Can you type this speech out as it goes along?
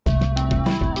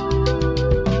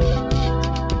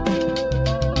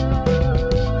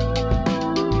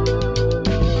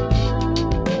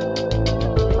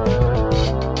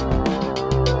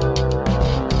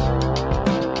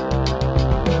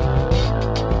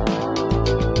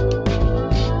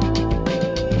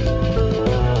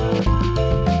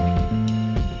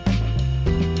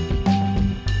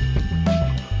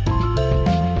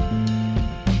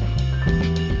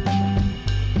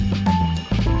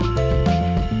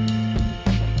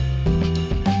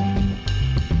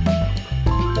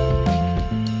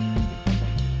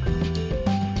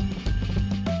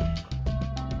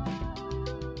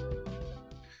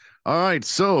All right,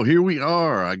 so here we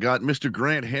are. I got Mr.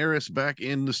 Grant Harris back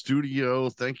in the studio.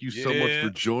 Thank you so much for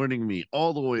Yeah, joining me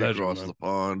all the way pleasure, across man. the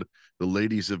pond. The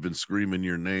ladies have been screaming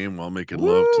your name while making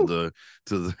love to Woo!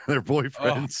 their Oh,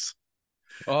 boyfriends.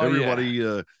 oh yeah. Everybody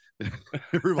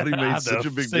everybody I made had the such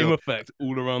a big same deal. effect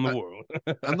all around the I, world.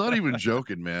 I'm not even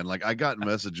joking, man. Like I got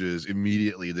messages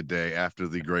immediately the day after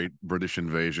the Great British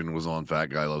Invasion was on Fat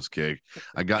Guy Loves Cake.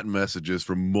 I got messages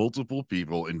from multiple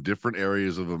people in different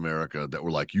areas of America that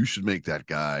were like, "You should make that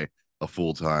guy a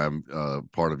full time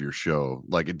part of your show."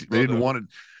 They didn't Brother. want it.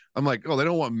 I'm like, "Oh, they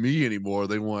don't want me anymore.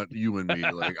 They want you and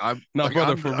me." Like I'm Now, like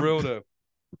brother, for real though.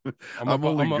 I'm I'm about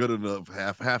only I'm a good enough,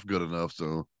 half good enough.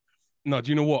 So no, do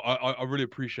you know what? I really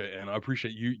appreciate it, and I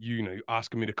appreciate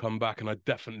asking me to come back, and I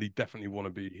definitely want to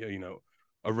be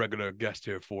a regular guest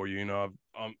here for you.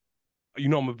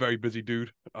 I'm a very busy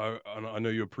dude, and I know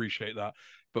you appreciate that.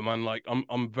 But man, like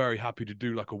I'm very happy to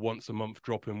do like a once a month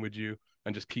drop in with you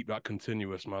and just keep that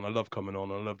continuous, man. I love coming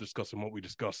on. I love discussing what we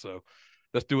discuss. So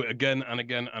let's do it again and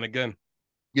again and again.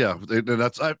 yeah,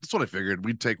 that's what I figured.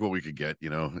 We'd take what we could get,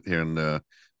 and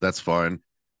that's fine.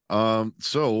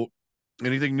 So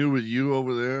anything new with you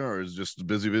over there, or is just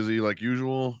busy like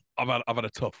usual? I've had a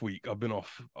tough week. I've been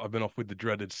off with the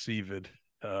dreaded CVID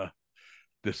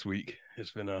this week.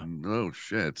 It's been No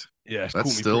shit. yeah, it's That's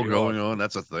caught me still pretty hard. going on.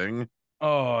 That's a thing.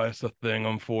 Oh, it's a thing,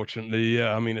 unfortunately.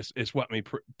 Yeah, I mean it's whacked me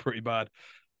pretty bad.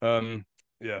 Um,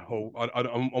 yeah,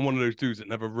 I'm one of those dudes that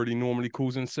never really normally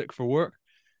calls in sick for work.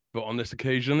 But on this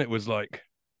occasion, it was like,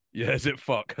 yeah, is it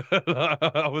fuck?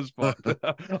 I was fucked.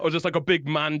 I was just like a big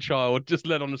man child, just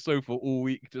led on the sofa all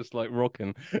week, just like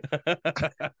rocking.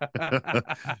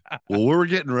 Well, we're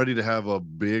getting ready to have a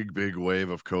big wave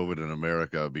of COVID in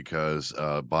America because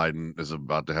Biden is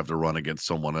about to have to run against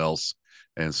someone else,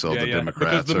 and so Yeah, yeah,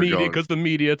 because the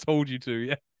media told you to.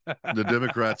 Yeah, the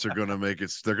Democrats are going to make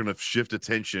it. They're going to shift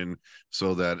attention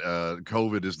so that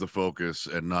COVID is the focus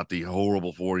and not the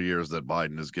horrible 4 years that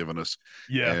Biden has given us.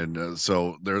 yeah, And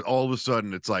so there, all of a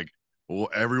sudden, it's like, well,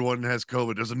 everyone has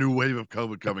COVID. There's a new wave of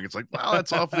COVID coming. It's like, wow,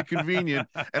 that's awfully convenient.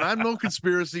 And I'm no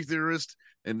conspiracy theorist,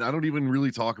 and I don't even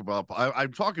really talk about.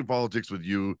 I'm talking politics with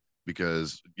you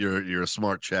because you're a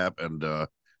smart chap, and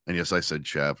yes, I said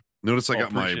chap. Notice I oh,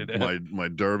 got my appreciate it. my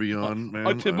derby on,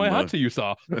 I man. tip my hat to you,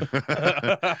 sir.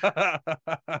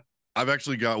 I've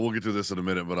actually got. We'll get to this in a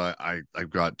minute, but I've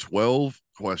got 12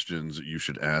 questions you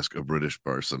should ask a British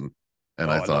person, and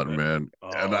Oh, I I thought, love it. man,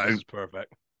 and Oh, I this is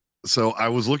perfect. so I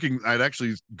was looking. I'd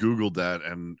actually Googled that,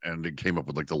 and it came up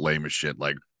with like the lamest shit,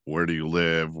 like where do you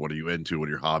live, what are you into, what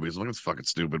are your hobbies. I'm like, it's fucking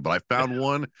stupid, but I found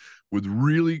one with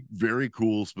really very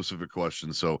cool specific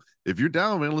questions. So if you're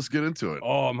down, man, let's get into it.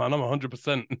 Oh man, I'm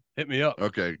 100%. Hit me up.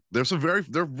 Okay,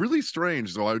 they're really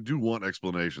strange, so I do want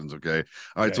explanations. Okay,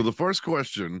 all right. So Okay. the first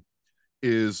question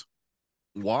is,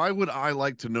 why would I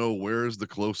like to know where is the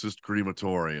closest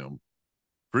crematorium?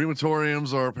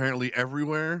 Crematoriums are apparently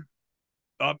everywhere.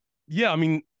 Uh, yeah, I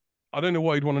mean, I don't know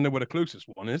why you'd want to know where the closest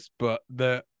one is, but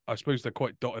I suppose they're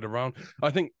quite dotted around. I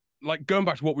think, like going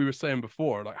back to what we were saying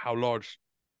before, like how large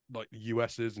like the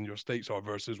US is and your states are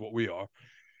versus what we are,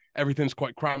 everything's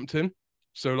quite cramped in.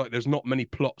 So like, there's not many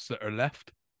plots that are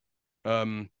left.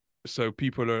 Um, so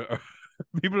people are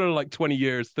like 20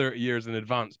 years, 30 years in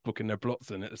advance booking their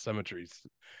plots in at the cemeteries,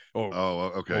 or Oh,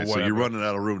 or okay. So you're whatever. running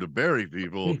out of room to bury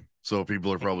people, so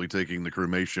people are probably taking the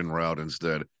cremation route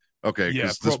instead. Okay, Yeah,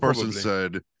 because this person probably.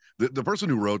 said the person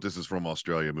who wrote this is from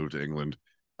Australia, moved to England.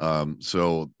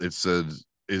 So it said,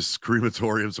 is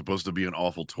crematorium supposed to be an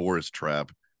awful tourist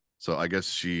trap? So I guess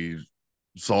she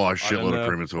saw a I don't shitload of know.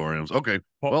 crematoriums. Okay,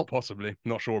 well, Possibly.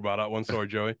 Not sure about that one. Sorry,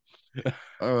 Joey.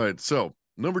 all right. So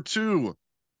number two,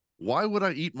 why would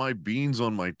I eat my beans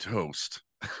on my toast?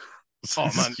 Oh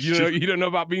man, you don't know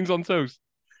about beans on toast.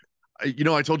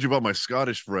 I told you about my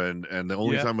Scottish friend, and the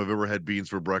only Yeah. time I've ever had beans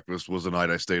for breakfast was the night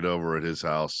I stayed over at his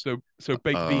house. So baked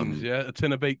beans, Um, yeah, a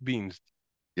tin of baked beans.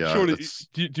 yeah, Surely, it's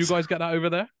do you guys get that over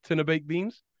there? Tin of baked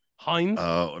beans, Heinz.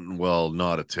 well,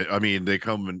 not a tin. I mean, they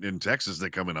come in Texas. They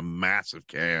come in a massive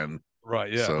can.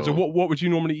 Right, yeah. So So, what would you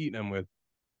normally eat them with?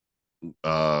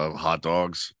 hot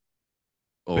dogs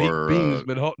Baked or beans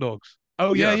with hot dogs.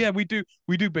 Oh yeah, yeah. yeah.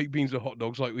 We do baked beans with hot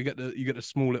dogs. Like you get the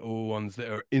small little ones that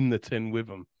are in the tin with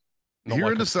them. Not Here in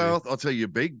like the obviously. South, I'll tell you,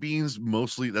 baked beans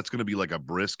mostly that's going to be like a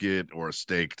brisket or a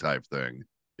steak type thing.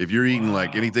 If you're eating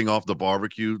like Wow, anything off the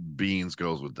barbecue, beans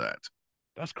goes with that.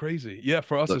 that's crazy. Yeah,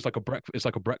 for us But it's like a breakfast. It's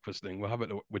like a breakfast thing. We'll have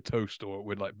it with toast or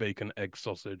with like bacon, egg,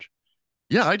 sausage.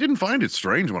 yeah, I didn't find it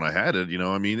strange when I had it.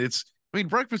 I mean,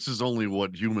 breakfast is only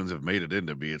what humans have made it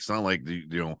into be. It's not like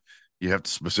you have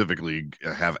to specifically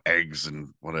have eggs and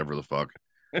whatever the fuck.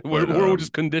 We're But we're all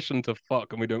just conditioned to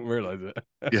fuck and we don't realize it.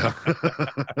 yeah.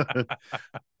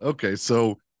 Okay,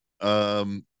 so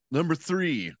number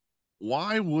three,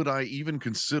 why would I even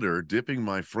consider dipping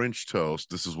my French toast?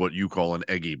 This is what you call an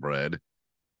eggy bread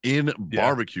in Yeah.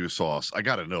 barbecue sauce. I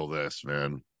gotta know this,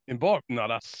 man. No,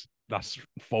 that's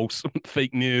false,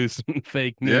 fake news,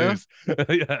 fake Yeah, news.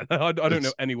 Yeah, I don't know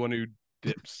it's anyone who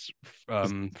dips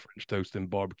French toast in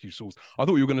barbecue sauce. I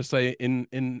thought you were going to say in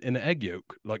an egg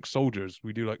yolk, like soldiers.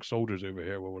 We do like soldiers over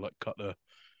here, where we'll like cut the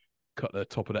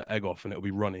top of the egg off, and it'll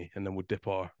be runny, and then we'll dip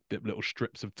little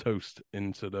strips of toast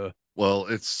into the. well,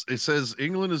 it says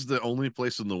England is the only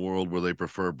place in the world where they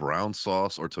prefer brown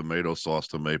sauce or tomato sauce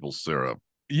to maple syrup.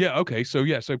 Yeah. Okay. So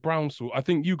brown sauce. I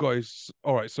think you guys.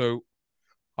 All right. So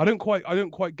I don't quite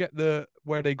get the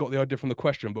where they got the idea from the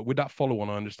question, but with that follow on,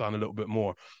 I understand a little bit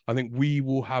more. I think we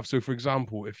will have, so for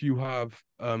example, if you have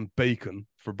bacon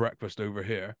for breakfast over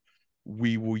here,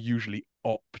 we will usually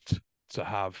opt to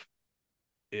have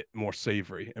it more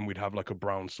savory, and we'd have like a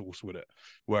brown sauce with it.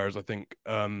 Whereas I think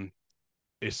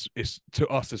it's to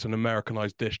us it's an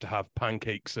Americanized dish to have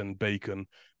pancakes and bacon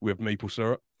with maple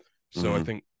syrup. So I Mhm.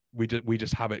 think we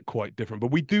just have it quite different.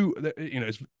 But we do,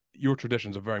 it's your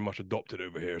traditions are very much adopted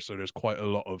over here, so there's quite a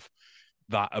lot of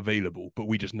that available. But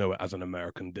we just know it as an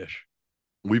American dish.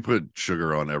 We put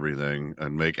sugar on everything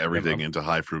and make Yeah, everything man. into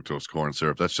high fructose corn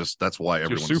syrup. That's why It's your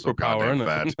everyone is so superpower, goddamn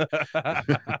fat. isn't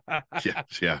Yeah,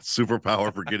 yeah,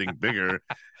 superpower for getting bigger.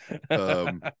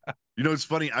 Um, it? it's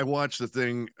funny. I watched a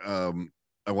thing on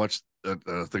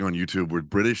YouTube with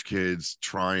British kids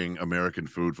trying American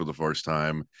food for the first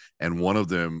time, and one of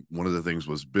the things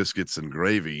was biscuits and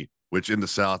gravy, which in the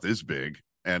South is big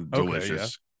and Okay, yeah,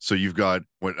 delicious. So you've got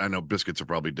what I know biscuits are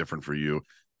probably different for you.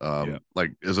 yeah.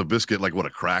 Like is a biscuit like what a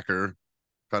cracker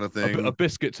kind of A thing,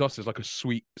 biscuit to us is like a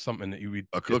sweet something that you would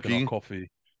a dip in our cookie.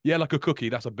 coffee. Yeah, like a cookie.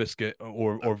 That's a biscuit,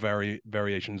 or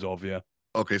variations of, yeah.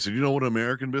 Okay, so you know what an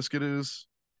American biscuit is?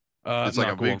 It's like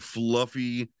No, a go big on.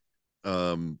 fluffy,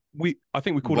 um, I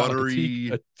think we call that like buttery.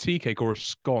 a tea cake or a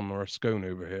scone or a scone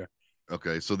over here.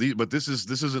 Okay, so but this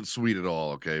isn't sweet at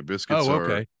all. Okay, biscuits Oh, are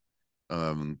okay.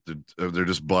 they're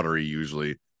just buttery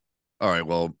usually. All right,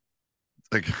 well,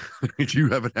 like you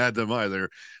haven't had them either.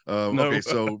 Okay, No.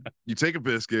 so you take a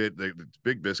biscuit, the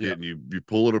big biscuit, Yeah. and you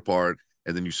pull it apart,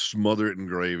 and then you smother it in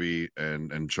gravy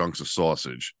and chunks of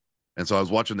sausage. And so I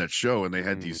was watching that show, and they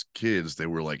had Mm, these kids. They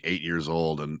were like 8 years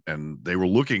old, and they were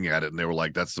looking at it, and they were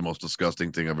like, "That's the most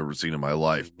disgusting thing I've ever seen in my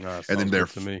life." nah, And then sounds good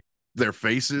to me. their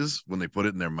faces when they put it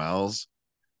in their mouths,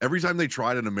 every time they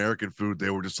tried an American food, they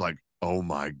were just like, "Oh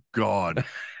my god,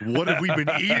 what have we been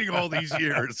eating all these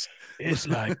years?" It's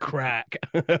like crack.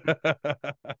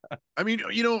 I mean,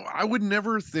 I would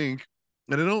never think,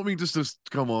 and I don't mean just to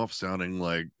come off sounding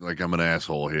like I'm an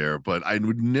asshole here, but I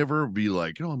would never be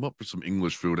like, I'm up for some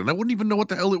English food, and I wouldn't even know what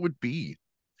the hell it would be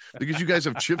because you guys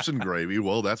have chips and gravy.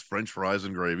 Well, that's French fries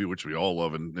and gravy, which we all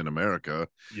love in America.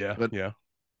 Yeah, But yeah.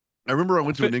 I remember I Well,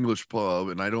 went to an English pub,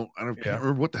 and can't yeah.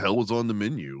 remember what the hell was on the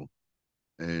menu,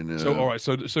 and So all right,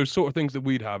 so sort of things that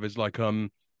we'd have is like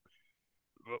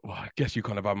well, I guess you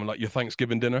kind of have them like your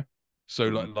Thanksgiving dinner. So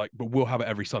mhm. but we'll have it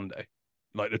every Sunday.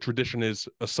 Like the tradition is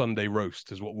a Sunday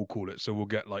roast is what we'll call it. So we'll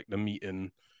get like the meat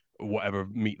in whatever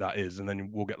meat that is, and then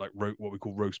we'll get like what we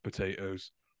call roast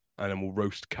potatoes, and then we'll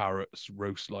roast carrots,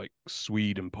 roast like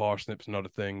swede and parsnips and other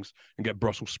things, and get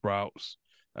Brussels sprouts,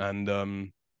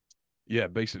 and yeah,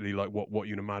 basically like what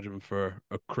you'd imagine for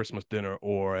a Christmas dinner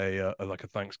or like a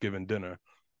Thanksgiving dinner,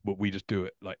 but we just do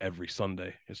it like every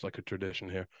Sunday. It's like a tradition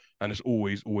here, and it's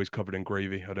always covered in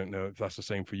gravy. I don't know if that's the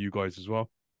same for you guys as well,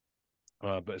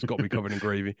 but it's got to be covered in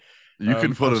gravy. You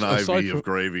can put an Aside IV from of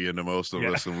gravy into most of yeah,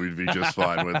 us, and we'd be just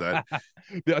fine with that.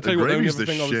 yeah, I The tell you what, the only gravy's other the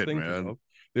thing I was shit, thinking man. of,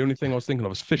 the only thing I was thinking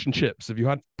of is fish and chips. Have you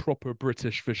had proper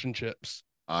British fish and chips?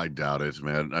 I doubt it,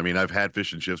 man. I mean, I've had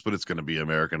fish and chips, but it's going to be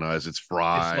Americanized. It's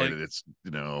It's fried, like and it's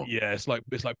yeah, it's like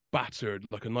battered,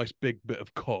 like a nice big bit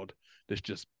of cod that's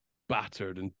just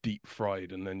battered and deep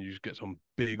fried, and then you just get some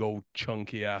big old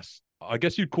chunky ass. I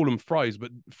guess you'd call them fries,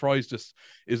 but fries just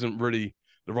isn't really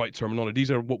the right terminology.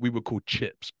 These are what we would call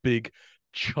chips, big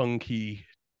chunky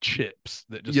chips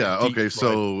that just yeah. deep Okay, fried.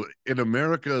 so in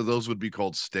America, those would be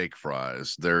called steak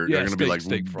fries. They're Yeah, going to be like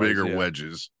steak fries. bigger Yeah,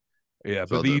 wedges. yeah,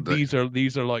 So but these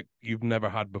are like you've never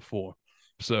had before.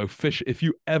 So fish, if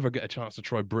you ever get a chance to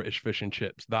try British fish and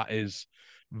chips, that is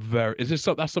very. Is this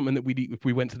that's something that we'd eat if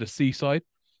we went to the seaside?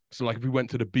 So like if we went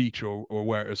to the beach or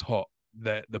where it was hot,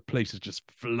 the place is just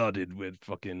flooded with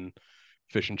fucking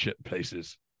fish and chip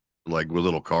places. like with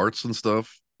little carts and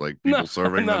stuff. like No, people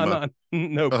serving them.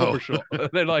 no, Oh, proper shop.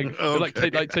 They're like okay.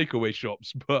 takeaway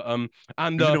shops, but and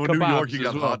Because in New York, kebabs you as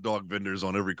got well. hot dog vendors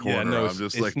on every Yeah, corner. no, I'm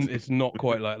just like, it's not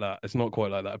quite like that. It's not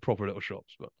quite like that. Proper little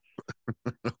shops, but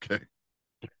okay.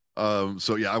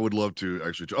 So yeah, I would love to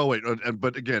actually. Oh wait,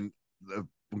 but again,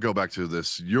 we'll go back to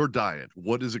this. Your diet.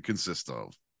 What does it consist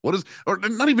of? What is, or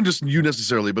not even just you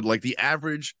necessarily, but like the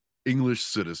average English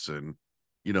citizen.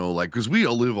 Like because we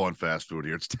all live on fast food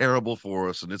here. It's terrible for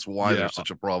us, and it's why yeah. there's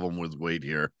such a problem with weight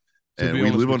here. To And be we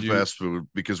honest live with on you, fast food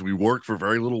because we work for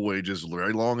very little wages,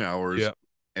 very long hours, yeah,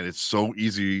 and it's so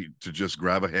easy to just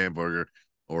grab a hamburger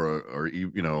or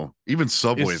even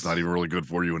Subway is not it's even really good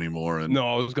for you anymore. And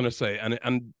no, I was gonna say, and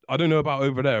I don't know about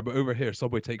over there, but over here,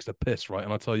 Subway takes the piss, right?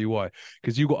 And I'll tell you why.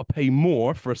 Because you got to pay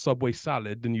more for a Subway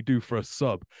salad than you do for a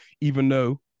sub, even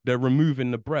though they're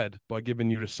removing the bread by giving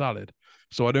you the salad.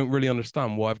 So I don't really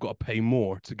understand why I've got to pay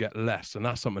more to get less, and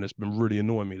that's something that's been really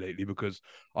annoying me lately because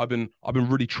I've been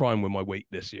really trying with my weight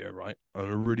this year, right? And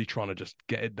I'm really trying to just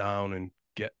get it down and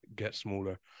get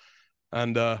smaller.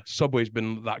 And Subway's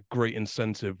been that great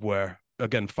incentive where,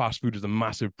 again, fast food is a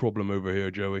massive problem over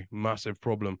here, Joey. Massive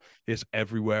problem. It's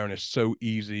everywhere and it's so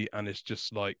easy. And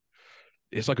it's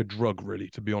like a drug, really,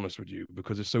 to be honest with you,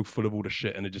 because it's so full of all the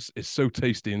shit and it's so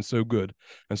tasty and so good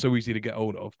and so easy to get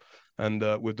hold of. And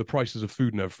with the prices of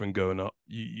food and everything going up,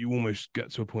 you almost get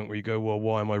to a point where you go, well,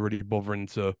 why am I really bothering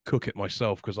to cook it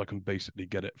myself? Because I can basically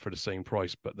get it for the same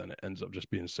price, but then it ends up just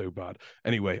being so bad.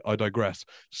 Anyway, I digress.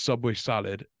 Subway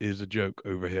salad is a joke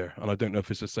over here, and I don't know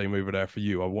if it's the same over there for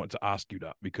you. I want to ask you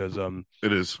that because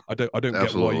it is I don't get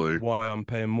absolutely. why I'm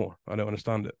paying more. I don't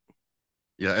understand it.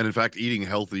 Yeah, and in fact, eating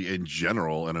healthy in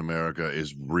general in America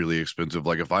is really expensive.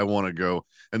 Like if I want to go,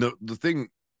 and the thing,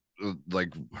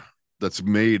 like that's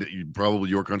made probably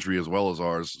your country as well as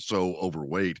ours so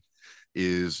overweight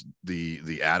is the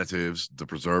additives, the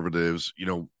preservatives.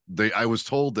 I was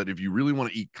told that if you really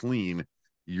want to eat clean,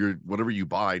 your whatever you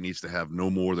buy needs to have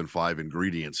no more than 5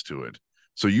 ingredients to it.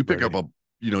 So Really?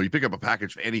 you pick up a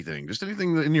package of anything, just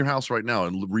anything in your house right now,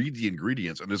 and read the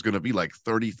ingredients, and there's going to be like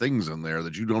 30 things in there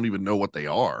that you don't even know what they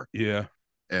are. Yeah.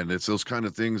 And it's those kind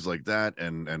of things like that,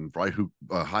 and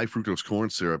high fructose corn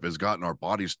syrup has gotten our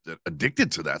bodies addicted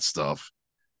to that stuff.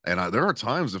 And there are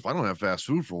times if I don't have fast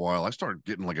food for a while, I start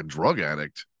getting like a drug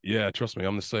addict. Yeah, trust me,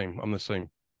 I'm the same. I'm the same.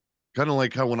 Kind of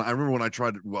like how when I remember when I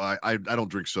tried, well, I don't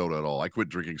drink soda at all. I quit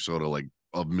drinking soda like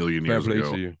a million Fair years play to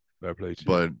ago. you. Fair play to you.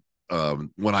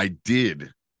 But when I did,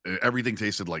 everything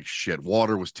tasted like shit.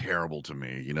 Water was terrible to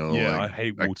me. Yeah, Like I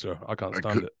hate I water. I can't I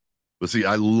stand could. it. But see,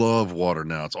 I love water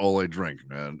now. It's all I drink,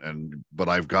 man. But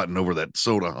I've gotten over that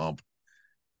soda hump,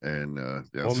 and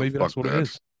yeah, Well, so maybe fuck that's what it that.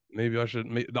 is. Maybe I should.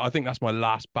 I think that's my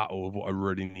last battle of what I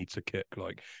really need to kick.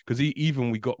 Like, because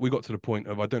even we got to the point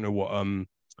of I don't know what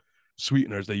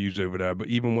sweeteners they use over there, but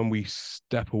even when we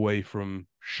step away from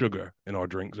sugar in our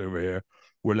drinks over here,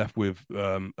 we're left with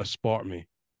aspartame,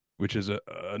 which is a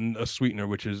sweetener,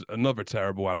 which is another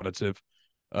terrible additive.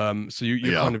 So you're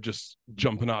Yeah, kind of just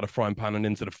jumping out of the frying pan and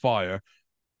into the fire,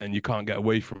 and you can't get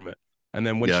away from it. And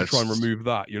then once yeah, you try and it's remove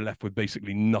that, you're left with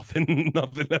basically nothing,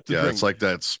 nothing left to yeah, it's drink. like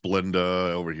that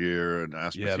Splenda over here and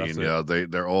Yeah, that's aspartame. it. Yeah,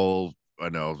 they're all. I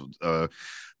know.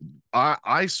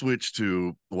 I switched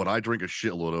to what I drink a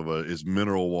shitload of is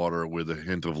mineral water with a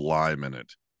hint of lime in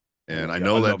it, and Oh I yeah, I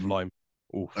know that. love lime.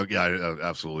 Oof. Yeah, I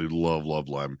absolutely love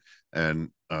lime, and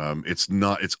it's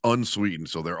unsweetened,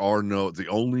 so the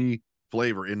only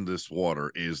flavor in this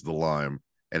water is the lime,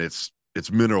 and it's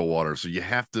mineral water, so you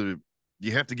have to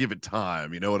give it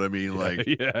time. You know what I mean? Yeah, Like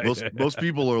yeah, most yeah.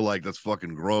 people are like, that's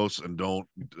fucking gross, and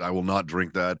I will not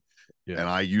drink that. Yeah. And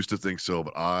I used to think so,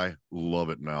 but I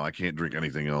love it now. I can't drink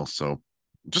anything else. So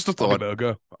just a I'll give thought. it a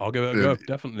go. I'll give it a uh, go.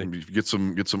 Definitely, get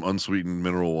some unsweetened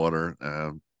mineral water.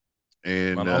 And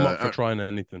man. I'm up for trying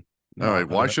anything. all Now right, I've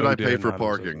had why a should I OD pay in for hand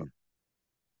and so that. parking?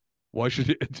 Why should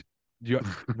you? You,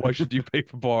 why should you pay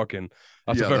for parking?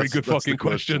 That's a Yeah, very that's good that's the fucking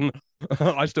question.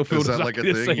 question. I still feel Is that like a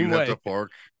exactly the thing? same You have to way.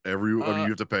 park I mean, Uh, you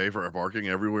have to pay for parking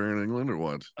everywhere in England, or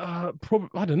what? probably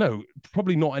I don't know.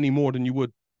 Probably not any more than you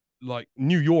would like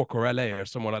New York or LA or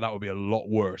somewhere like that would be a lot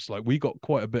worse. Like we got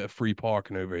quite a bit of free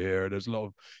parking over here. There's a lot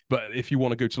of, but if you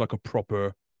want to go to like a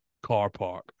proper car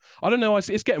park, I don't know.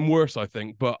 It's getting worse, I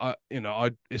think. But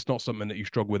it's not something that you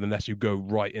struggle with unless you go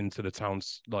right into the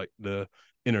towns, like the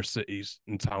inner cities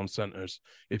and town centers.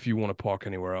 If you want to park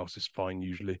anywhere else, it's fine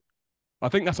usually. I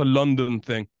think that's a London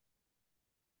thing.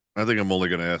 I think I'm only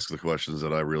going to ask the questions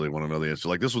that I really want to know the answer.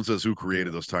 Like this one says, "Who created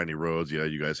Yeah. those tiny roads?" Yeah,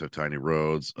 you guys have tiny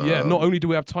roads. Yeah, not only do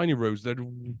we have tiny roads, they're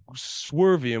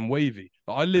swervy and wavy.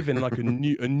 I live in like a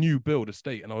new build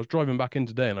estate, and I was driving back in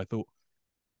today, and I thought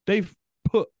they've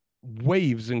put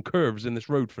waves and curves in this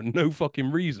road for no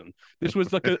fucking reason. This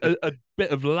was like a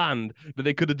bit of land that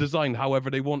they could have designed however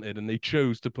they wanted, and they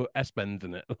chose to put S-bends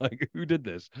in it. Like, who did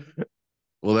this?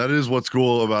 Well, that is what's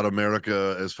cool about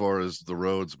America as far as the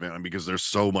roads, man, because there's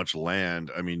so much land.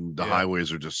 I mean, the Yeah,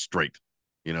 highways are just straight,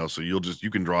 so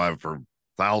you can drive for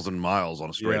 1,000 miles on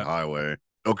a straight yeah. highway.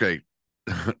 Okay.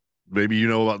 Maybe you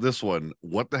know about this one.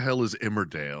 What the hell is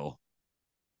Emmerdale?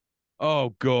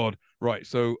 Oh God. Right.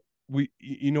 So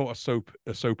you know what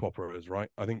a soap opera is, right?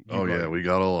 I think you Oh yeah, guys, we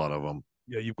got a lot of them.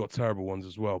 yeah, you've got terrible ones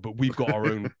as well, but we've got our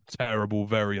own terrible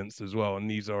variants as well.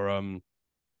 And these are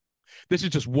this is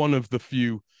just one of the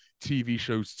few TV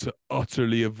shows to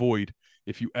utterly avoid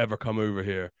if you ever come over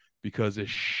here, because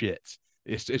it's shit.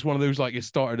 It's one of those, like, it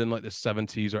started in like the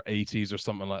 70s or 80s or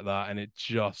something like that, and it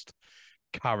just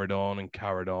carried on and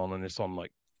carried on, and it's on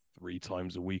like 3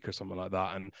 times a week or something like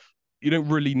that. And you don't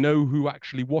really know who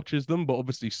actually watches them, but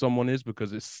obviously someone is,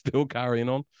 because it's still carrying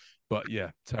on. But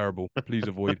yeah, terrible. Please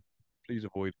avoid. Please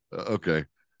avoid. Okay.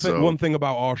 I think So, one thing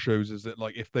about our shows is that,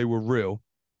 like, if they were real,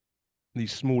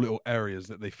 these small little areas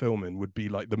that they film in would be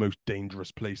like the most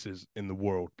dangerous places in the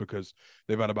world, because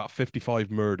they've had about 55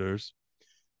 murders.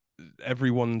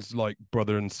 Everyone's like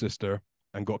brother and sister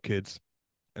and got kids,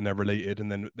 and they're related, and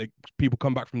then people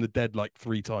come back from the dead like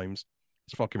 3 times.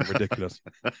 It's fucking ridiculous.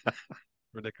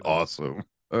 Ridiculous. awesome.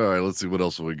 All right, let's see what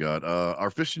else we got. Our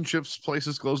fish and chips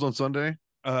places closed on Sunday.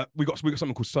 We got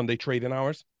something called Sunday trading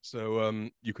hours. So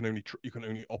you can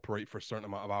only operate for a certain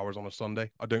amount of hours on a Sunday.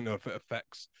 I don't know if it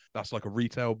affects, that's like a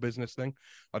retail business thing.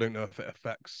 I don't know if it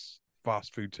affects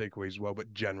fast food takeaways as well,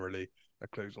 but generally they're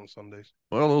closed on Sundays.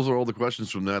 Well, those are all the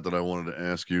questions from that I wanted to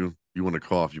ask you. You want to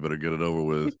cough, you better get it over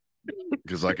with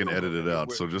because I can edit it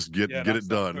out. So just get Yeah, get that's it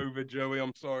that done. COVID, Joey.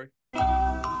 I'm sorry.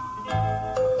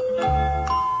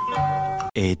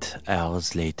 8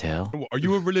 hours later. Are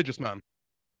you a religious man?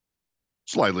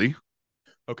 Slightly.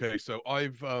 Okay, so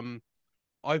I've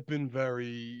been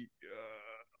very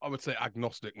I would say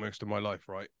agnostic most of my life,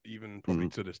 right? Even probably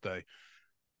Mhm. to this day.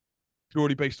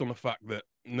 Purely based on the fact that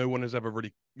no one has ever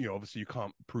really, obviously you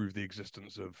can't prove the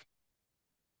existence of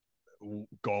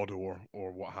God or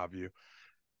what have you.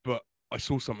 But I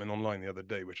saw something online the other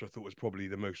day which I thought was probably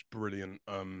the most brilliant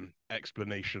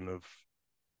explanation of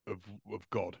of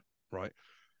God, right?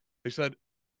 They said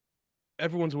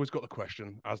everyone's always got the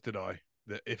question, as did I,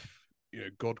 that if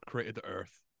God created the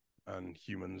earth and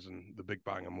humans and the Big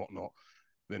Bang and whatnot,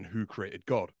 then who created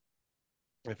God?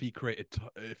 If he created,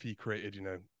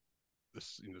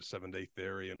 this, 7 day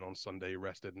theory, and on Sunday he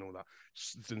rested and all that,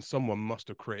 then someone must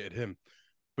have created him.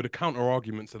 But a counter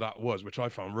argument to that was, which I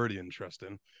found really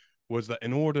interesting, was that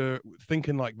in order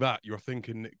thinking like that, you're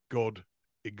thinking that God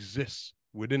exists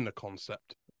within the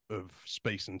concept of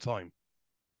space and time.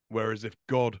 Whereas if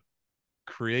God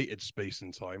created space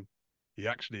and time, he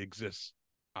actually exists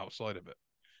outside of it.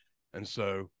 And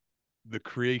so the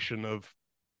creation of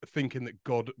thinking that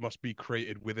God must be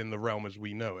created within the realm as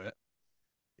we know it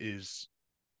is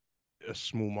a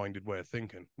small-minded way of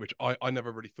thinking, which I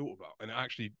never really thought about. And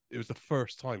it was the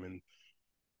first time in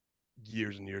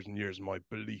years and years and years my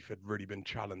belief had really been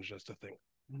challenged, as to think,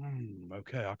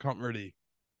 okay, I can't really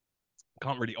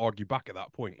argue back at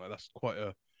that point. Like, that's quite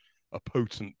a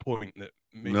potent point that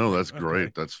made me No, think, that's okay.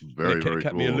 great. That's And very, it very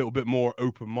kept me a cool. little bit more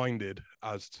open-minded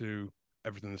as to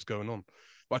everything that's going on.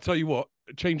 But I tell you what,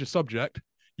 change of subject.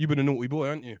 You've been a naughty boy,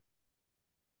 haven't you?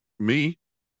 Me?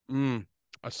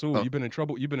 I saw Uh, you've been in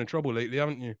trouble. You've been in trouble lately,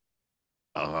 haven't you?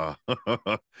 I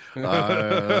don't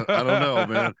know,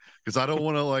 man, because I don't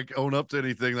want to like own up to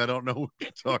anything. I don't know what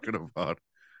you're talking about. the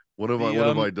What have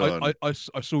I I, done? I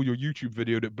saw your YouTube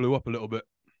video that blew up a little bit.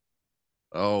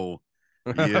 Oh,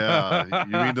 yeah.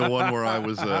 You mean the one where I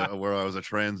was a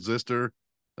transistor?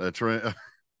 Yeah,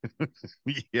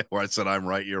 where I said I'm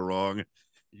right, you're wrong.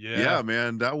 Yeah, Yeah,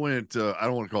 man, that went I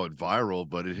don't want to call it viral,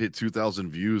 but it hit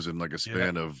 2,000 views in like a yeah,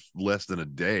 span of less than a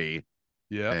day.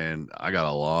 yeah, And I got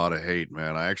a lot of hate,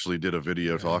 man. I actually did a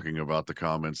video yeah. talking about the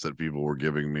comments that people were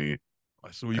giving me.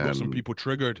 I saw you got some And people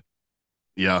triggered.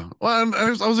 yeah, well, I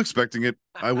was expecting it.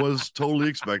 I was totally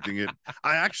expecting it.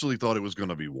 I actually thought it was going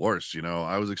to be worse.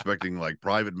 I was expecting like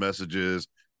private messages,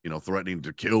 threatening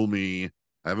to kill me.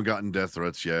 I haven't gotten death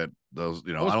threats yet. Those,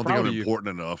 I I was don't think I'm proud of you.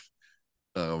 important enough.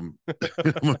 Um,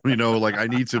 like I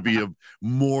need to be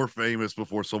more famous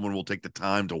before someone will take the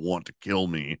time to want to kill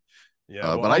me. Yeah,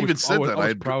 well, But I even said that I I was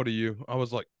had. proud of you. I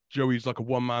was like, Joey's like a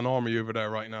one-man army over there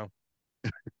right now.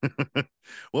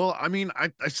 Well, I mean,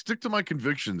 I stick to my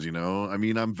convictions, I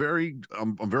mean, I'm very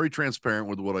transparent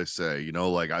with what I say,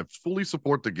 like I fully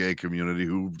support the gay community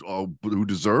who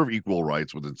deserve equal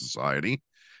rights within society.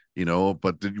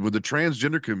 But with the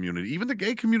transgender community, even the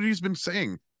gay community's been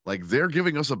saying, like, they're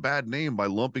giving us a bad name by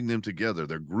lumping them together.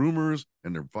 They're groomers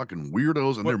and they're fucking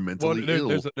weirdos and they're mentally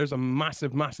ill. There's a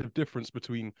massive difference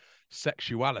between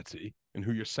sexuality and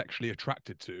who you're sexually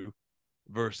attracted to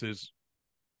versus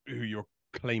who you're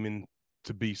claiming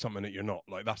to be something that you're not.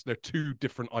 Like they're two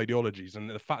different ideologies, and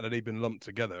the fact that they've been lumped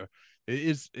together,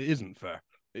 it isn't fair.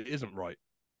 It isn't right.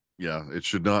 Yeah, it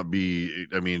should not be.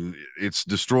 I mean, it's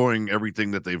destroying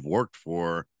everything that they've worked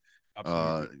for.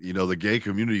 Absolutely. The gay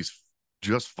community's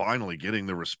just finally getting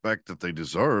the respect that they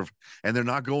deserve, and they're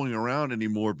not going around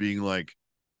anymore being like,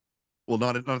 well,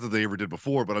 not that they ever did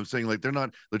before, but I'm saying like they're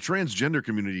not, the transgender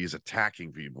community is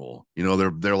attacking people.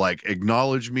 They're like,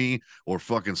 acknowledge me or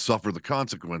fucking suffer the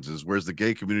consequences. Whereas the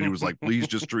gay community was like, please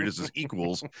just treat us as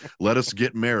equals. Let us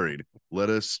get married. Let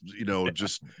us,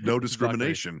 just no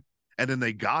discrimination. Exactly. And then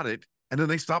they got it, and then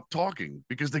they stopped talking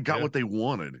because they got what they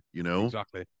wanted.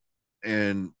 Exactly.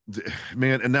 And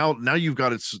man, and now you've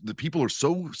got it. The people are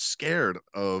so scared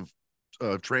of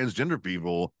transgender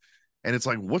people, and it's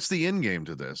like, what's the end game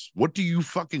to this? What do you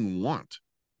fucking want?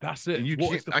 That's it. And you What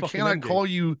can't. is the I fucking cannot end call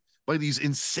game? you by these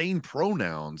insane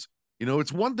pronouns.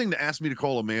 It's one thing to ask me to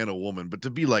call a man a woman, but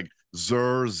to be like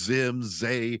zer, zim,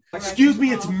 zay. Excuse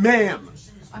me, it's ma'am.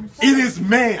 It is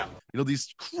ma'am.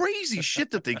 These crazy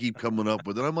shit that they keep coming up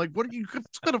with, and I'm like, what are you? What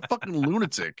kind of fucking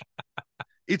lunatic?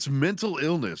 It's mental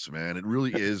illness, man. It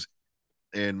really is.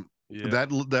 And Yeah.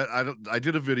 I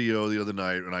did a video the other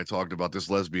night and I talked about this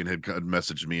lesbian had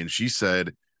messaged me, and she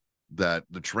said that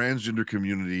the transgender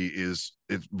community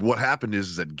what happened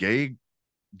is that gay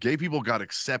people got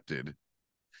accepted,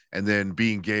 and then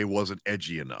being gay wasn't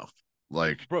edgy enough.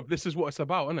 Like, Bro, this is what it's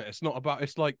about, isn't it? It's not about.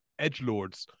 It's like edge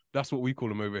lords. That's what we call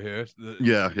them over here.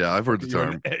 yeah, I've heard the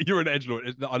term. You're an edge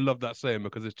lord. I love that saying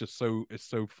because it's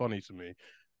so funny to me,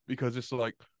 because it's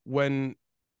like when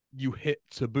you hit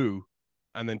taboo,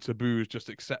 and then taboo is just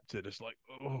accepted. It's like,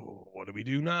 oh, what do we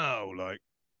do now? Like,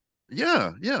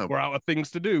 yeah, we're out of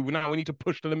things to do. Now we need to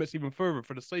push the limits even further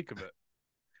for the sake of it.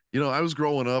 I was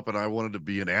growing up and I wanted to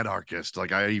be an anarchist.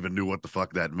 Like, I even knew what the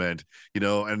fuck that meant,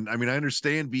 and I mean, I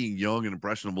understand being young and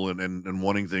impressionable and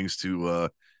wanting things to,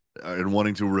 and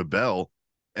wanting to rebel.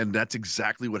 And that's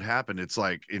exactly what happened. It's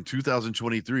like in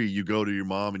 2023, you go to your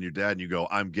mom and your dad and you go,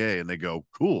 I'm gay. And they go,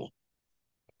 cool.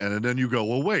 And then you go,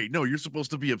 well, wait, no, you're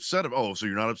supposed to be upset. Oh, so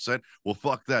you're not upset? Well,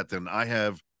 fuck that. Then I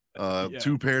have Yeah.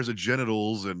 2 pairs of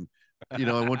genitals, and I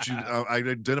want you. I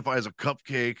identify as a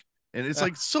cupcake, and it's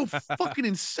like so fucking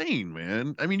insane,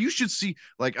 man. I mean, you should see.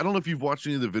 Like, I don't know if you've watched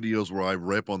any of the videos where I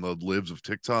rip on the libs of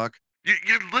TikTok.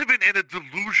 You're living in a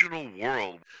delusional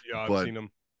world. Yeah, I've seen them.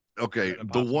 Okay,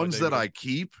 the ones that I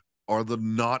keep are the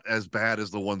not as bad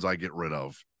as the ones I get rid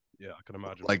of. Yeah, I can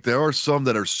imagine. Like, there are some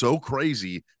that are so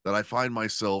crazy that I find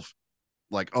myself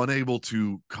like unable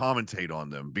to commentate on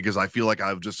them because I feel like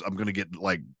I'm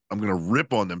gonna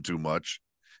rip on them too much,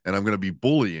 and I'm gonna be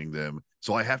bullying them.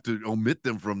 So I have to omit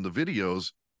them from the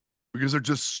videos because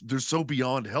they're so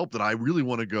beyond help that I really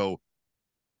want to go,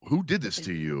 who did this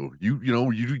to you?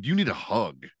 You need a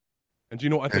hug. And do you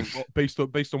know what I think? Well,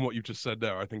 based on what you just said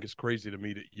there, I think it's crazy to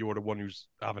me that you're the one who's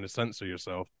having to censor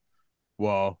yourself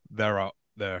while they're out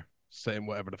there saying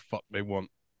whatever the fuck they want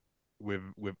with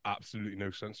absolutely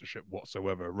no censorship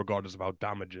whatsoever, regardless of how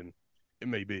damaging it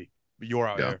may be. But you're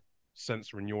out here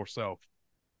censoring yourself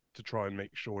to try and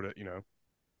make sure that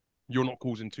you're not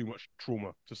causing too much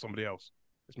trauma to somebody else.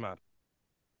 It's mad.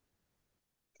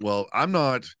 Well, I'm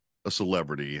not a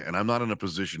celebrity, and I'm not in a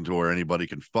position to where anybody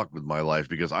can fuck with my life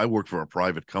because I work for a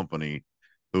private company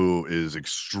who is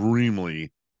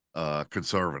extremely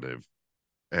conservative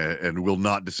and will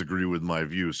not disagree with my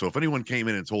views. So if anyone came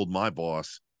in and told my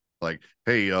boss, like,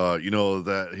 hey,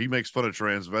 that he makes fun of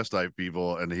transvestite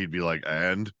people, and he'd be like,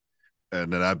 and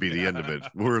then that'd be the end of it.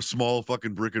 We're a small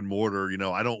fucking brick and mortar.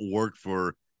 I don't work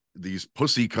for these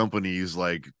pussy companies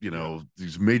like,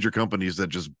 these major companies that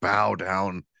just bow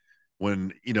down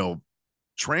when,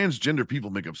 transgender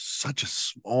people make up such a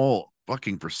small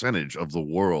fucking percentage of the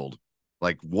world,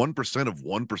 like 1% of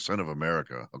 1% of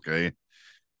America. Okay.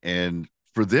 And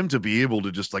for them to be able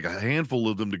to just, like, a handful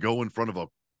of them to go in front of a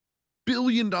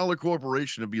billion-dollar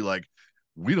corporation and be like,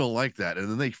 we don't like that, and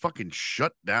then they fucking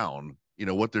shut down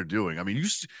what they're doing. I mean,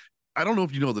 I don't know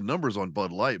if you know the numbers on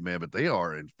Bud Light, man, but they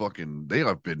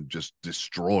have been just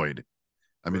destroyed.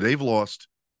 I mean, they've lost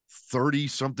 30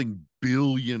 something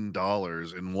billion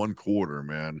dollars in 1 quarter,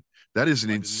 man. That is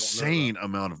an insane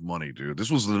amount of money, dude.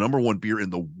 This was the #1 beer in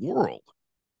the world,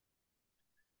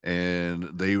 and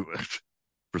they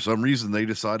for some reason they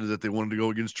decided that they wanted to go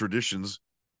against traditions.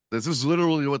 This is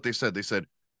literally what they said. They said,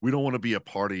 we don't want to be a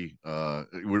party.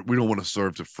 We don't want to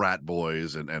serve to frat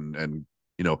boys and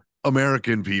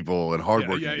American people and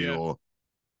hardworking people.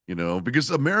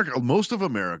 Because most of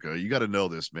America, you got to know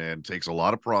this, man, takes a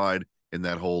lot of pride in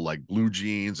that whole like blue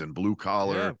jeans and blue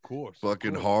collar, of course,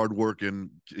 fucking hardworking.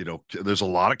 There's a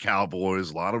lot of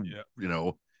cowboys, a lot of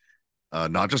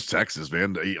not just Texas,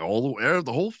 man, all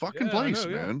the whole fucking place,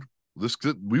 man.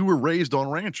 We were raised on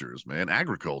ranchers, man,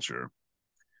 agriculture,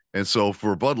 and so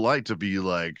for Bud Light to be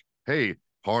like, hey,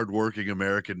 hardworking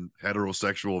American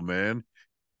heterosexual man,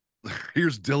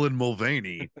 here's Dylan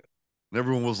Mulvaney, and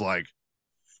everyone was like,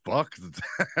 fuck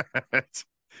that.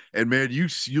 And man,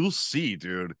 you'll see,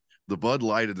 dude, the Bud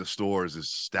Light in the stores is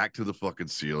stacked to the fucking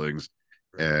ceilings,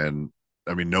 and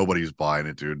I mean nobody's buying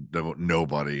it, dude.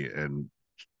 Nobody, and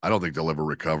I don't think they'll ever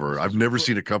recover. I've never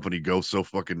seen a company go so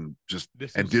fucking just.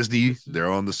 Disney,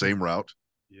 they're on the same route.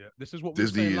 Yeah, this is what we were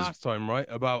saying last time, right?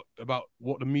 About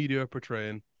what the media are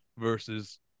portraying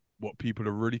versus what people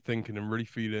are really thinking and really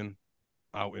feeling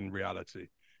out in reality.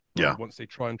 Yeah. Once they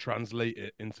try and translate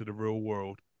it into the real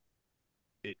world,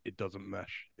 it doesn't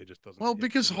mesh. It just doesn't. Well,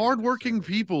 because hardworking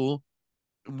people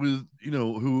with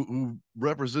who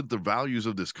represent the values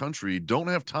of this country don't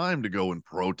have time to go and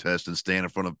protest and stand in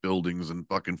front of buildings and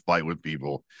fucking fight with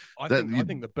people. I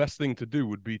think the best thing to do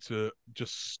would be to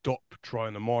just stop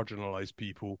trying to marginalize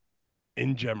people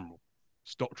in general.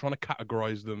 Stop trying to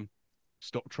categorize them.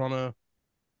 Stop trying to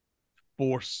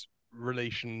force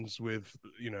relations with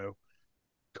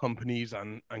companies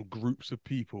and groups of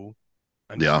people,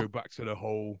 and go back to the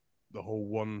whole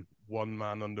one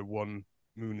man under one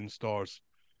moon and stars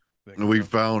thing. We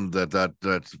found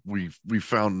that we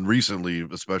found recently,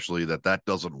 especially, that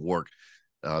doesn't work.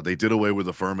 They did away with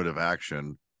affirmative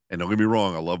action, and don't get me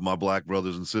wrong, I love my black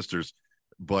brothers and sisters,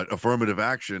 but affirmative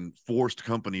action forced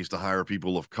companies to hire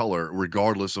people of color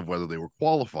regardless of whether they were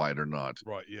qualified or not.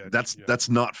 Right. Yeah. That's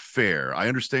not fair. I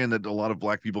understand that a lot of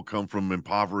black people come from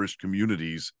impoverished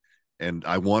communities, and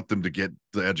I want them to get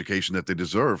the education that they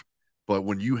deserve. But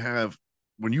when you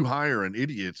hire an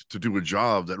idiot to do a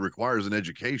job that requires an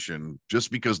education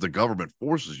just because the government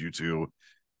forces you to,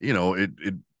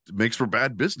 it makes for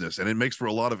bad business, and it makes for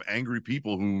a lot of angry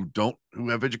people who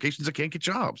have educations that can't get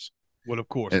jobs. Well, of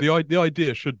course, the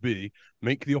idea should be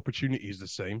make the opportunities the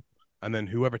same, and then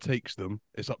whoever takes them,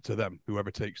 it's up to them. Whoever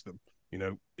takes them,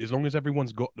 as long as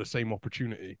everyone's got the same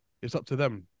opportunity, it's up to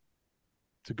them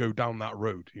to go down that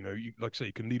road. You like say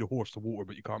you can lead a horse to water,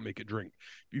 but you can't make it drink.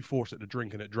 If you force it to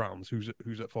drink and it drowns, who's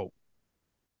at fault?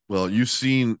 Well,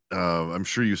 I'm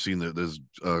sure you've seen that there's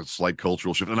a slight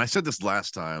cultural shift, and I said this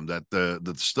last time that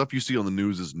the stuff you see on the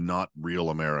news is not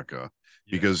real America,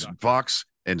 because exactly. Fox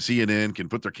and CNN can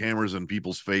put their cameras in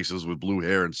people's faces with blue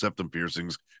hair and septum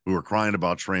piercings who are crying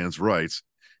about trans rights.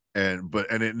 And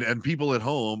people at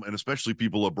home, and especially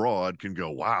people abroad, can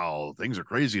go, wow, things are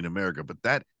crazy in America. But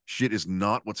that shit is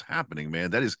not what's happening,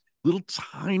 man. That is little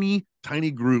tiny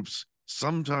groups,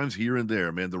 sometimes here and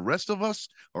there, man. The rest of us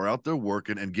are out there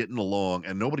working and getting along,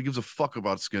 and nobody gives a fuck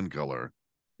about skin color.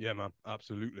 Yeah, man,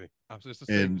 absolutely. It's the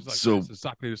same. It's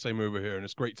exactly the same over here, and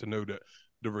it's great to know that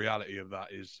the reality of that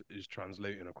is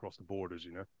translating across the borders,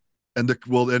 And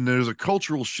there's a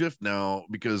cultural shift now,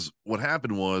 because what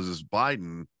happened is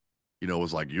Biden,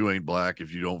 was like, you ain't black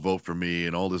if you don't vote for me,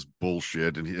 and all this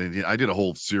bullshit. And I did a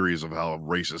whole series of how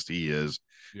racist he is.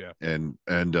 Yeah. And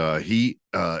the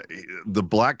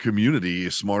black community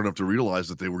is smart enough to realize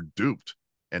that they were duped.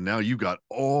 And now you got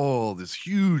all this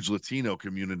huge Latino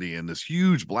community and this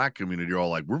huge black community. You're all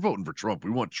like, we're voting for Trump. We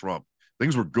want Trump.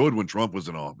 Things were good when Trump was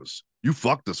in office. You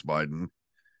fucked us, Biden.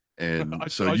 And I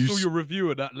saw your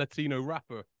review of that Latino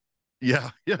rapper.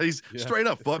 Yeah, he's straight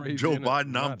up, fuck Joe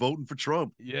Biden. I'm voting for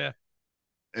Trump. Yeah.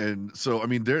 And so, I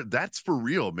mean, that's for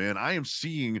real, man. I am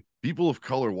seeing people of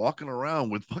color walking around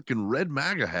with fucking red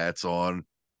MAGA hats on.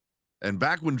 And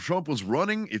back when Trump was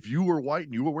running, if you were white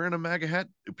and you were wearing a MAGA hat,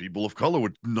 people of color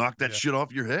would knock that shit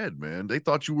off your head, man. They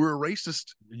thought you were a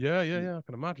racist. Yeah. I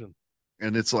can imagine.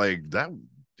 And it's like that.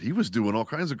 He was doing all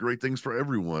kinds of great things for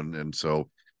everyone. And so,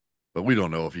 but we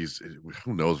don't know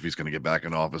who knows if he's going to get back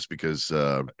in office, because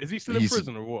is he still in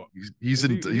prison or what? He's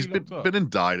been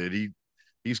indicted.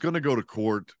 He's going to go to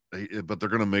court, but they're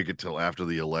going to make it till after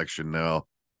the election now.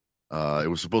 It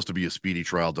was supposed to be a speedy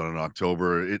trial done in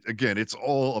October. It's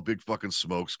all a big fucking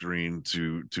smokescreen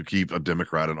to keep a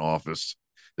Democrat in office.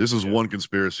 This is one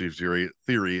conspiracy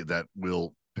theory that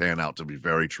will pan out to be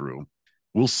very true.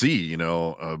 We'll see.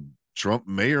 Trump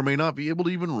may or may not be able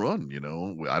to even run.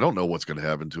 I don't know what's going to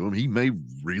happen to him. He may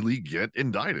really get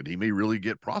indicted. He may really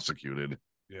get prosecuted.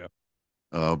 Yeah.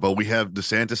 But we have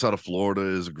DeSantis out of Florida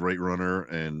is a great runner,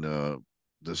 and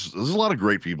there's a lot of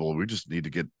great people. We just need to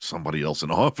get somebody else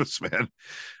in office, man.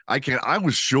 I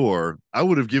was sure I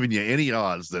would have given you any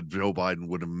odds that Joe Biden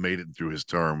would have made it through his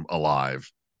term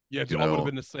alive. Yeah, I would have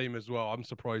been the same as well. I'm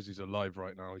surprised he's alive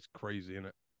right now. He's crazy, isn't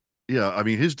it? Yeah, I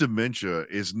mean, his dementia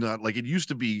is not like it used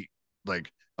to be.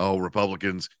 Like, oh,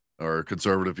 Republicans or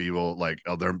conservative people, like,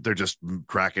 oh, they're just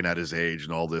cracking at his age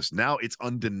and all this. Now it's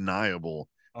undeniable.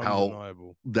 How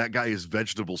that guy is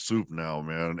vegetable soup now,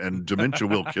 man, and dementia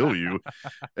will kill you.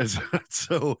 And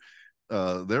so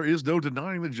there is no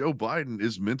denying that Joe Biden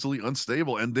is mentally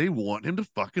unstable, and they want him to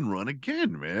fucking run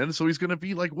again, man. So he's gonna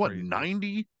be like what,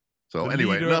 90? So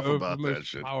anyway, enough about that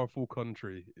shit. Powerful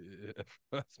country.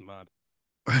 That's mad.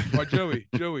 Right,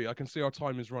 Joey, I can see our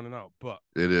time is running out, but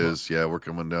it is. Yeah, we're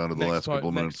coming down to the last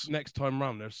couple minutes. Next time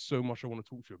round, there's so much I want to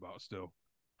talk to you about still.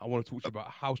 I want to talk to you about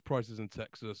house prices in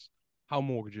Texas, how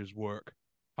mortgages work,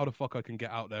 how the fuck I can get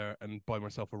out there and buy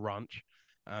myself a ranch,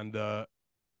 and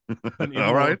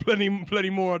plenty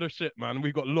more other shit, man.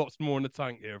 We've got lots more in the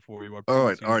tank here for you.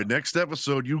 All right. Next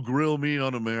episode, you grill me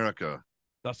on America.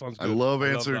 That sounds good. I love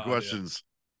answering questions.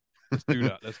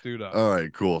 Idea. Let's do that. All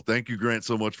right, cool. Thank you, Grant,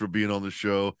 so much for being on the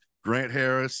show. Grant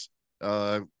Harris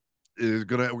we're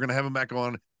gonna have him back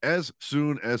on as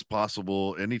soon as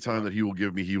possible. Anytime that he will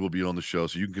give me, he will be on the show.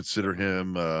 So you can consider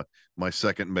him my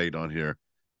second mate on here.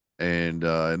 And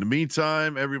in the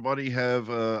meantime, everybody have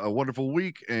a wonderful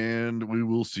week, and we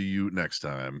will see you next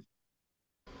time.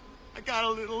 I got a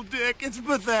little dick. It's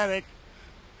pathetic.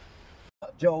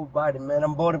 Joe Biden, man,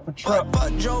 I'm voting for Trump.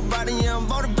 Fuck Joe Biden, yeah, I'm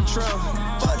voting for Trump.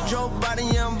 Fuck Joe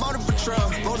Biden, yeah, I'm voting for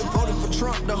Trump. Voting for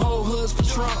Trump, the whole hood's for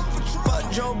Trump.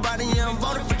 Fuck Joe Biden, yeah, I'm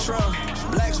voting for Trump.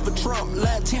 Blacks for Trump,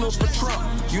 Latinos for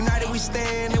Trump. United we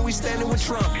stand, and we standing with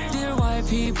Trump. Dear white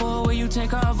people, will you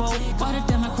take our vote? Why the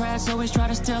Democrats always try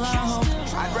to steal our hope?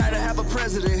 I'd rather have a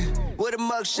president with a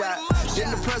mugshot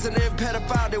than the president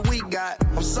pedophile that we got.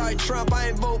 I'm sorry, Trump, I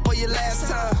ain't vote for you last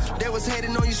time. They was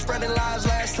hating on you, spreading lies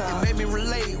last time. It made me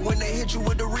relate when they hit you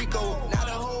with the Rico. Now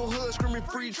the whole hood screaming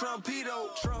free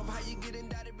Trumpito. Trump, how you get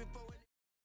indicted before?